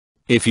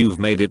If you've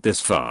made it this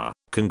far,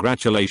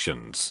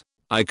 congratulations.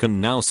 I can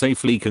now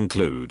safely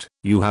conclude,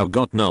 you have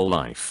got no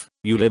life.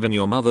 You live in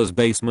your mother's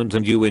basement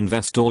and you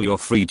invest all your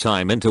free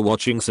time into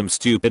watching some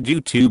stupid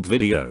YouTube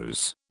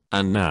videos.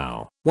 And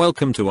now,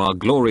 welcome to our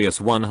glorious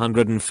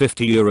 €150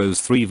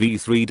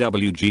 3v3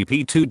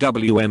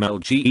 WGP2W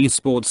MLG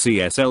Esports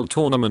CSL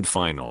Tournament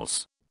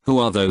Finals. Who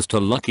are those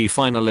two lucky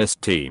finalist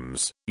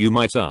teams, you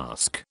might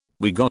ask?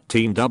 We got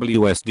Team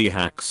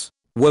WSD-HACKS,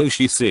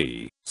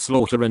 WGP2W,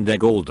 Slaughter and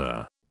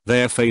Egolder.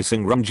 They're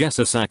facing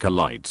RNGesus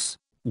ACOLYTES,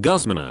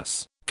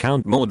 Guzmanus,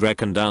 Count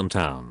Mordrek and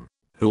Downtown.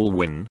 Who'll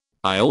win?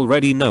 I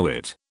already know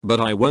it, but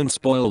I won't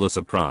spoil the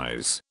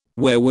surprise.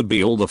 Where would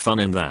be all the fun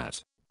in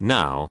that?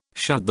 Now,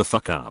 shut the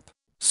fuck up.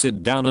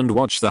 Sit down and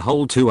watch the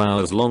whole 2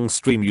 hours long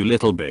stream, you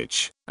little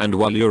bitch. And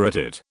while you're at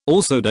it,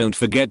 also don't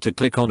forget to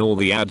click on all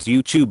the ads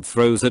YouTube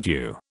throws at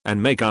you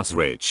and make us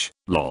rich,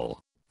 lol.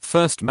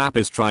 First map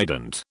is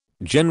Trident.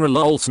 General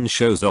Olsen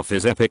shows off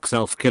his epic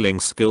self-killing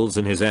skills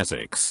in his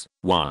Essex,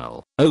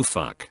 while, oh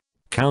fuck,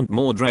 Count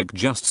Mordrek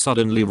just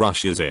suddenly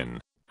rushes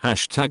in.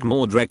 Hashtag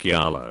Mordrek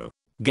YOLO.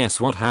 Guess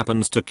what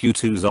happens to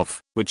Q2's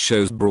off, which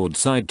shows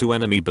broadside to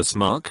enemy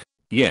Bismarck?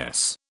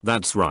 Yes,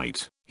 that's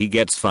right, he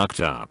gets fucked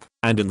up,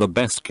 and in the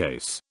best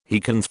case, he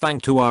can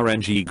thank to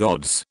RNG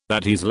gods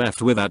that he's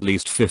left with at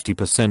least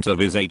 50% of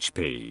his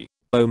HP.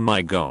 Oh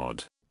my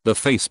god. The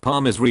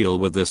facepalm is real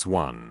with this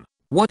one.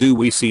 What do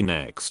we see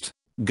next?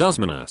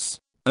 Guzmanus.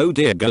 Oh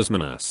dear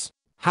Guzmanus.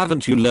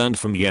 Haven't you learned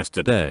from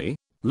yesterday?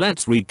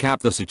 Let's recap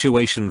the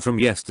situation from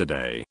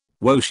yesterday.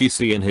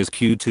 WGP2W in his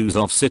Q2's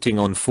off sitting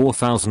on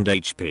 4000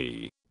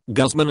 HP.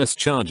 Guzmanus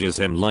charges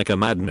him like a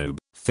mad noob,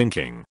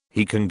 thinking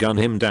he can gun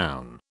him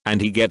down,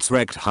 and he gets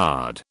wrecked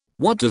hard.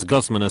 What does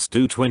Guzmanus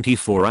do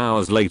 24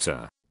 hours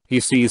later?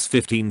 He sees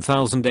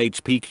 15,000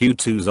 HP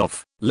Q2's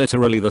off,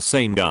 literally the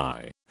same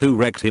guy who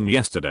wrecked him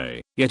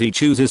yesterday, yet he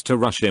chooses to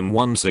rush him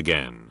once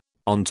again.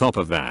 On top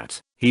of that,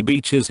 he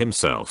beaches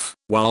himself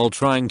while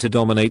trying to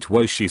dominate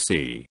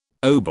WGP2W.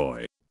 Oh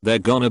boy, there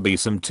gonna be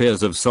some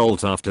tears of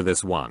salt after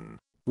this one.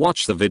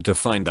 Watch the vid to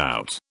find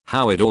out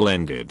how it all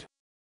ended.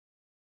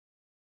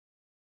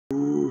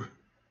 Ooh.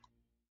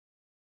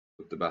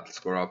 Put the battle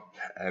score up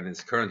and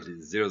it's currently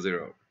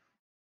 0-0.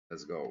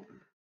 Let's go.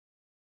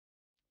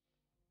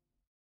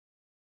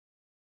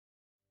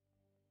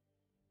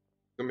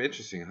 It's gonna be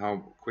interesting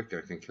how quick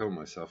I can kill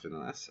myself in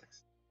an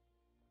Essex.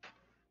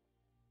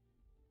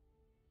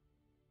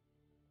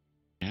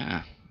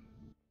 Yeah.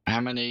 How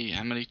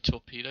many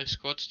torpedo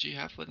squads do you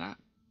have with that?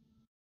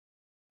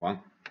 One.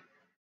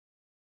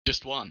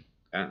 Just one.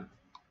 Yeah.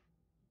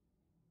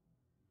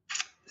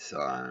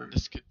 So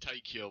this could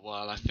take you a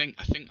while. I think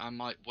I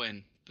might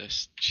win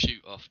this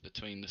shoot off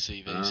between the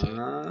CVs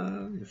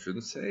here. You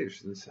shouldn't say. You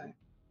shouldn't say.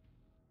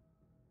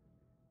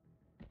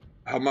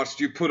 How much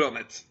do you put on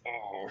it?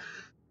 Oh.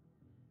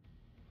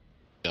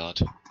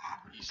 God.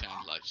 You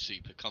sound like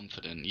super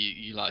confident.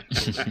 You like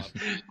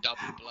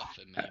double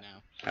bluffing me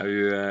now. Have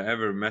you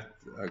ever met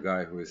a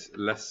guy who is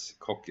less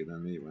cocky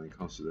than me when it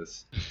comes to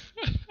this?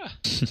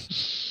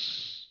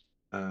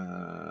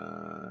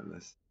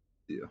 Let's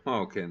see.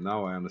 Oh, okay,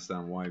 now I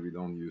understand why we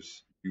don't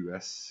use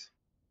US.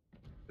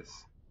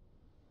 This.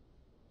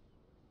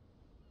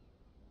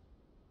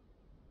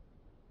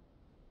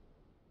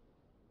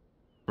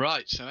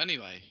 Right. So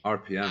anyway,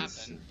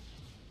 RPMs.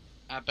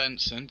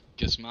 Benson,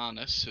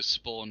 Guzmanus has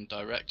spawned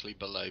directly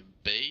below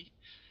B,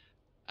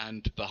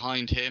 and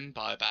behind him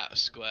by about a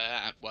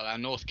square, well, our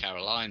North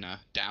Carolina,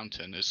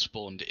 Downton, has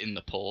spawned in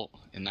the port,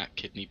 in that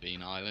kidney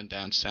bean island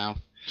down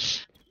south,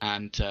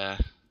 and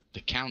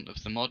the Count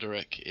of the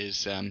Mordrek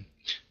is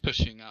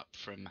pushing up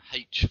from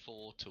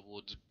H4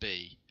 towards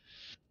B.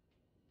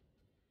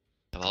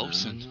 So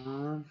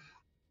Olsen,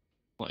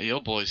 what are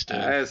your boys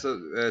doing?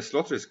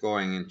 Slaughter is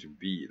going into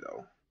B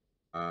though.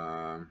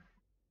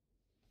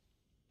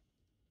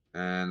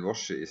 And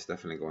WGP2W is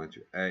definitely going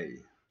to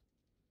A.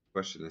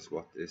 Question is,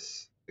 what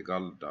is the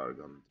Galdar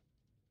gun?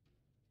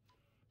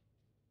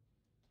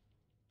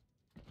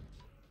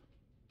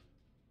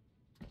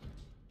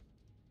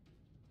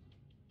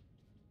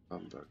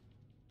 Galdar.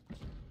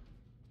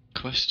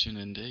 Question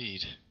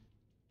indeed.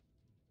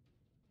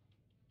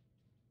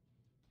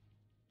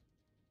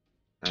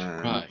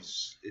 Right.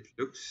 It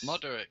looks.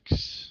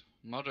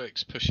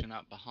 Mordrek's pushing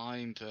up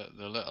behind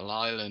the little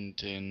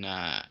island in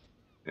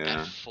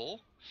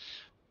F4.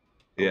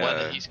 Yeah.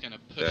 Whether he's going to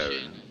push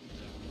in and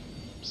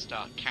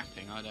start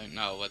capping, I don't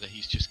know. Whether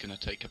he's just going to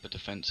take up a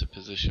defensive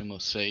position, we'll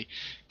see.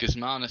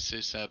 Guzmanus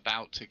is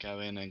about to go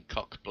in and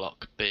cock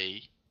block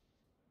B.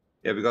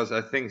 Yeah, because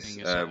I think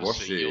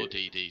WGP2W. Your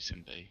DD's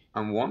in B.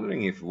 I'm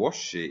wondering if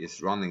WGP2W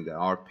is running the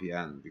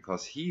RPN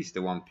because he's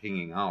the one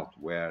pinging out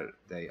where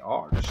they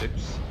are, the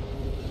ships.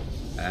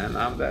 And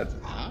I'm dead.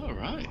 Oh,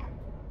 right.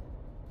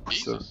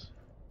 Jesus.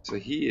 So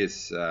he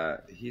is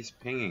he's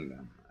pinging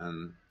them,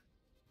 and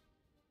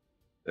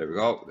there we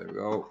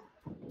go.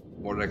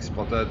 Mordrek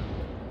spotted.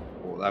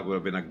 Oh, that would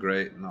have been a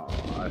great. No,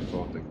 I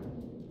thought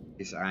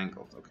he's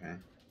angled. Okay.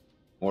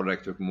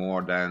 Mordrek took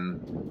more than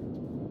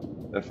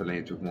Definitely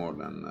he took more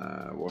than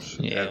Wash.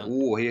 Yeah.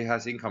 Oh, he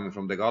has incoming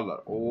from the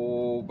Galdar.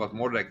 Oh, but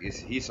Mordek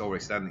he's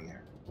overextending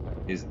here.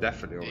 He's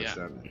definitely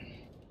overextending. Yeah.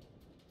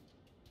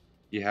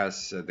 He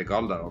has the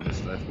Galdar on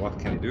his left. What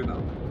can he do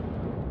now?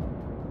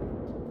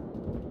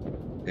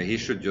 Yeah, he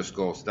should just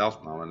go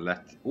stealth now and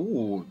let...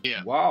 Ooh,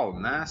 Yeah. wow,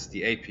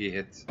 nasty AP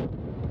hit.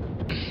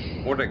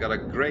 Mordek got a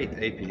great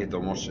AP hit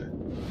on Moshe.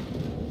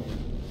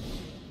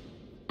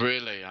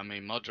 Really, I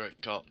mean, Modric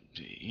got,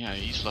 you know,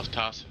 he's lost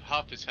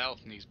half his health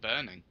and he's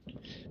burning.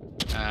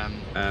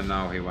 And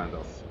now he went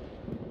off.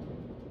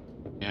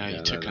 Yeah,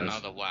 he took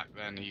another whack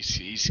then.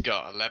 He's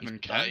got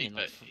 11k,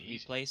 but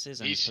he's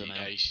places and he's put him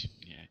out.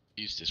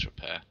 used his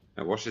repair.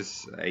 And Wash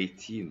is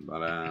 18,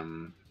 but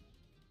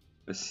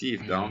let's see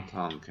if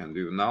Downtown can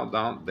do. Now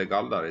the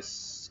Galdar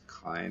is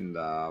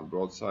kinda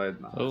broadside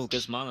now. Oh,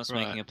 Guzmanos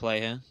making a play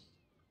here.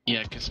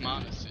 Yeah,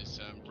 Guzmanos is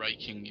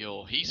raking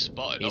your... He's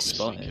spotted,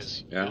 obviously,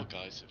 because your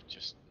guys have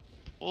just...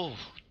 Oh,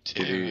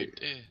 dear, oh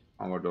dear.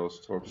 How are those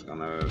torps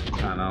gonna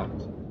pan out?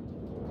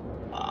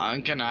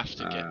 I'm gonna have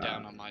to get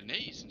down on my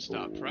knees and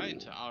start praying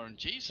to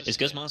RNGesus. Is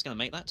Guzmanos gonna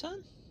make that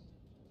turn?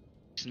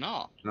 He's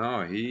not.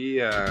 No, he...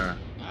 No.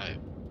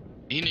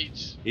 He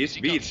needs... He's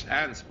beached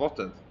and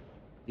spotted.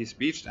 He's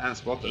beached and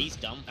spotted. He's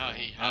dumped. Oh,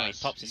 he has.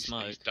 He pops his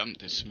smoke. He's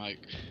dumped his smoke.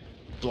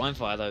 Blind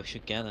fire though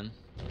should get him.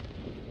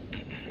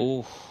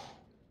 Ooh.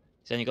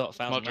 He's only got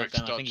 1,000 left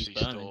and I think he's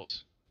burning.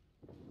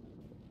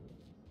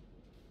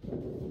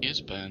 He is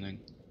burning.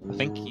 I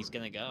think he's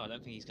gonna go. I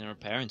don't think he's gonna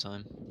repair in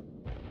time.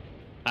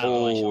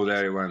 Oh,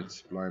 there he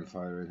went. Blind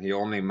firing. He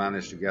only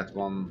managed to get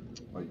one.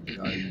 Ay,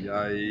 ay,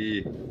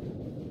 ay.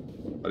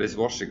 But is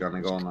Washi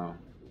gonna go now?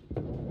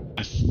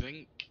 I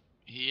think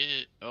he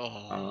is.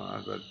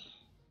 Oh. But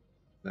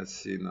let's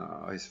see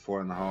now. He's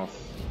 4.5.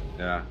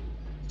 Yeah.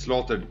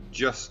 Slaughter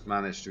just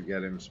managed to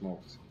get him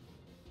smoked.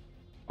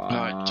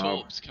 Alright,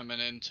 Torp's coming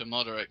into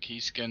Moderick.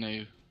 He's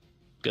gonna...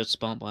 Good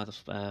spot by the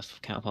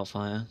catapult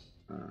fire.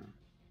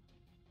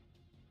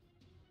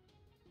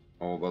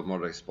 Oh, but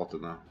Moderick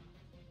spotted now.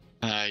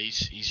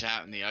 He's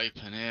out in the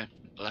open here.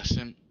 Bless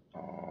him.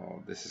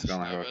 Oh, this is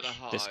gonna hurt.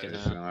 This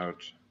is gonna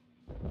hurt.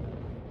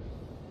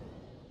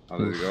 How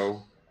did it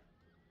go?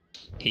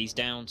 He's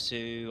down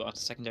to, after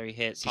secondary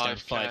hits, he's down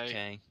to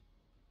 5k.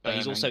 But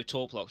he's also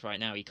torp locked right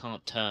now. He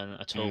can't turn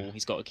at all.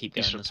 He's got to keep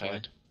going this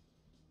way.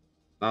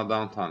 Now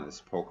Downtown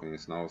is poking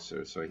his nose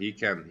here, so he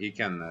can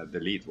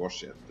delete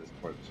Washi at this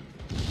point.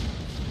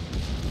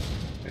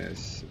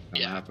 Yes, it's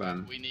gonna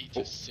happen. We need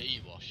to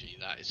see Washi.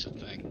 That is the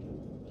thing.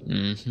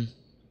 Mm-hmm.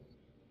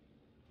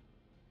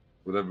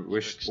 Would have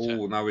wished.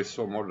 Oh, now we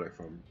saw Modric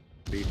from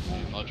beat.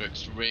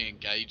 Modric's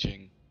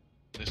re-engaging.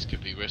 This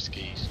could be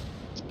risky. He's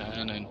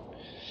turning.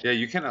 Yeah,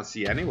 you cannot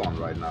see anyone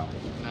right now.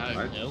 No,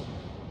 right? No,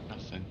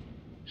 nothing.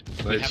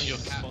 We haven't your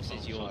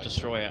bosses, your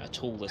destroyer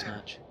at all this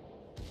match.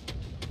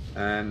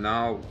 And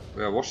now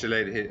Washi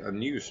laid a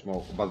new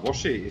smoke, but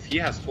Washi, if he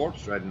has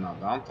torps ready now,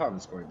 Downtown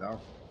is going down.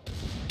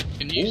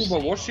 Oh,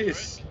 but Washi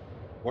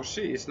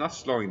is not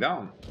slowing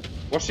down.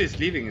 Washi is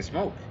leaving his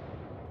smoke.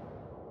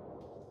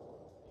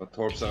 But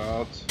torps are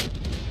out.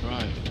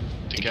 Right,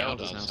 the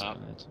Galdar's up.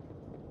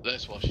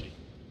 There's Washi.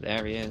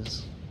 There he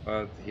is.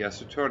 But he has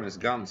to turn his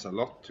guns a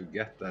lot to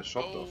get that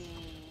shot off.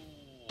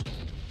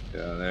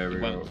 Yeah, there we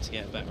go.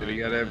 Did he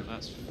get him?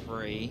 That's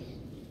free.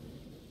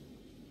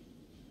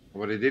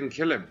 But he didn't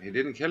kill him. He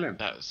didn't kill him.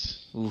 That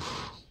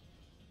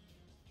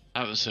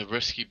was a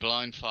risky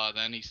blind fire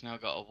then. He's now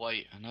got to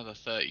wait another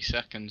 30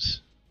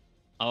 seconds.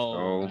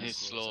 Oh, here's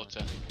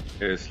Slaughter.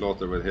 Here's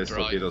Slaughter with his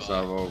torpedo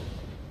salvo.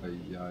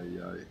 Ay, ay,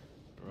 ay.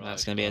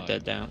 That's going to be a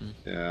dead down.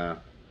 Yeah,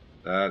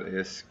 that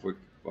is quick.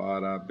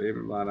 Bada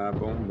bim, bada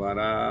boom,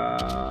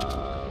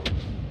 bada.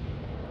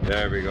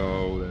 There we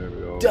go, there we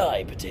go.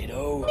 Die,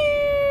 potato!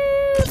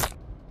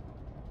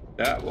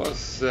 That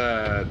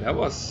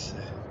was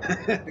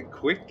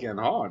quick and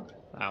hard.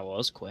 That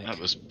was quick. That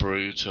was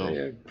brutal.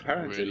 Yeah,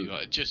 apparently. Really,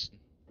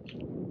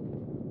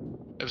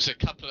 there was a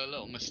couple of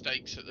little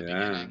mistakes at the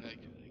beginning.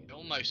 They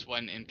almost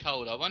went in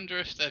cold. I wonder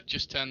if they've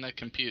just turned their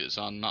computers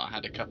on, not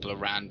had a couple of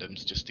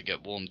randoms just to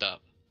get warmed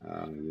up.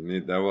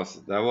 That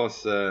was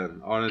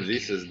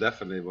RNGesus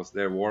definitely was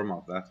their warm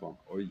up. That one.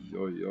 Oi,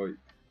 oi, oi.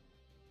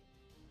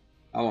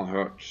 That one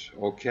hurt.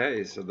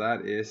 Okay, so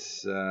that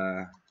is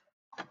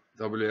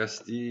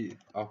WSD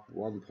up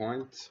 1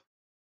 point.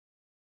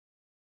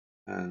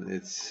 And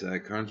it's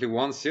currently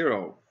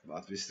 1-0,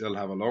 but we still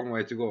have a long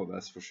way to go,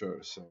 that's for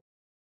sure. So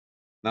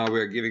now we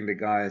are giving the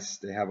guys,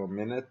 they have a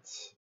minute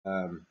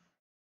to